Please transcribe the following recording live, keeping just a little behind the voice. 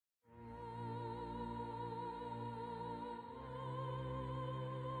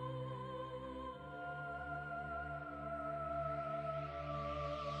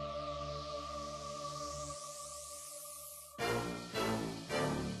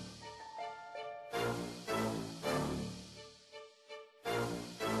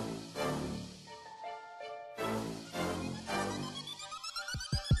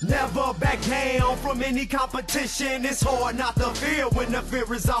Never back down from any competition. It's hard not to fear when the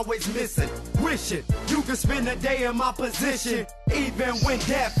fear is always missing. Wishing you could spend a day in my position, even when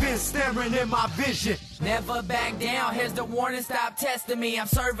death is staring in my vision. Never back down, here's the warning, stop testing me. I'm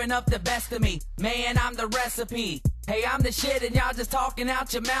serving up the best of me, man, I'm the recipe. Hey, I'm the shit and y'all just talking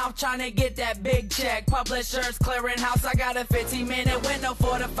out your mouth, trying to get that big check. Publishers, clearinghouse, I got a 15-minute window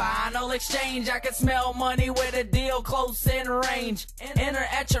for the final exchange. I can smell money with a deal close in range. Enter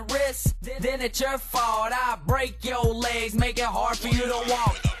at your risk, then it's your fault. I break your legs, make it hard for you to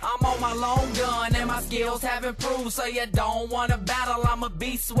walk. I'm on my long gun and my skills have improved, so you don't wanna battle. I'm a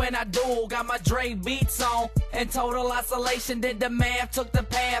beast when I duel, got my Dre beats on. In total isolation, did the math, took the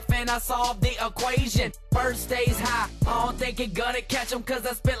path, and I solved the equation. First stays high, I don't think it gonna catch 'em, cause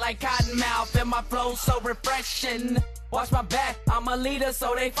I spit like cottonmouth and my flow so refreshing. Watch my back, I'm a leader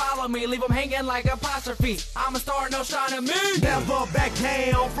so they follow me, leave them hanging like apostrophe. I'm a star, no shining me. Never back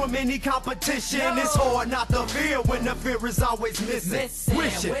down from any competition. It's hard not to fear when the fear is always missing.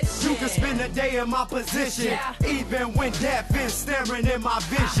 Wishing you could spend a day in my position, even when death is staring in my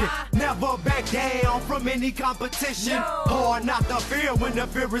vision. Never back down from any competition. Hard not to fear when the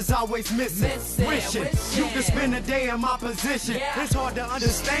fear is always missing. Wishing you could spend a day in my position. It's hard to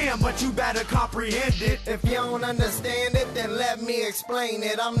understand, but you better comprehend it. If you don't understand it, then let me explain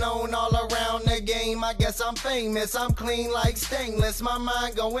it. I'm known all around the game, I guess I'm famous. I'm clean like stainless, my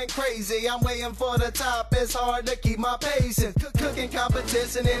mind going crazy. I'm waiting for the top, it's hard to keep my patience. Cooking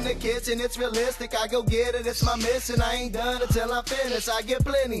competition in the kitchen, it's realistic. I go get it, it's my mission. I ain't done until I finish, I get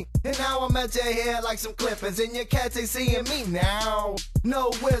plenty. And now I'm at your head like some clippings, and your cats ain't seeing me now.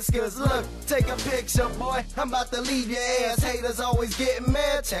 No whiskers, look, take a picture, boy. I'm about to leave your ass. Haters always getting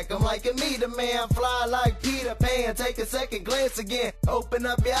mad, check them like a meter man. Fly like Peter Pan, take a second glance again. Open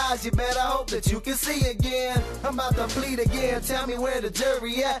up your eyes, you better hope that you can see again. I'm about to bleed again, tell me where the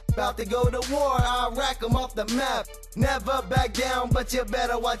jury at. About to go to war, I'll rack them off the map. Never back down, but you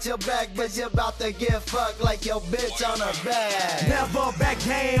better watch your back, but you're about to get fucked like your bitch on her back. Never back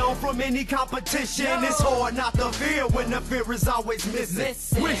down from any competition. It's hard not to fear when the fear is always missing.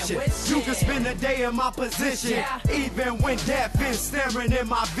 Wishing you could spend a day in my position, even when death is staring in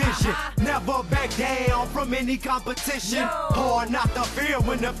my vision. Never back down from any competition. Hard not to fear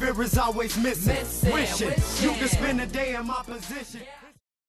when the fear is always missing. Wishing you could spend a day in my position.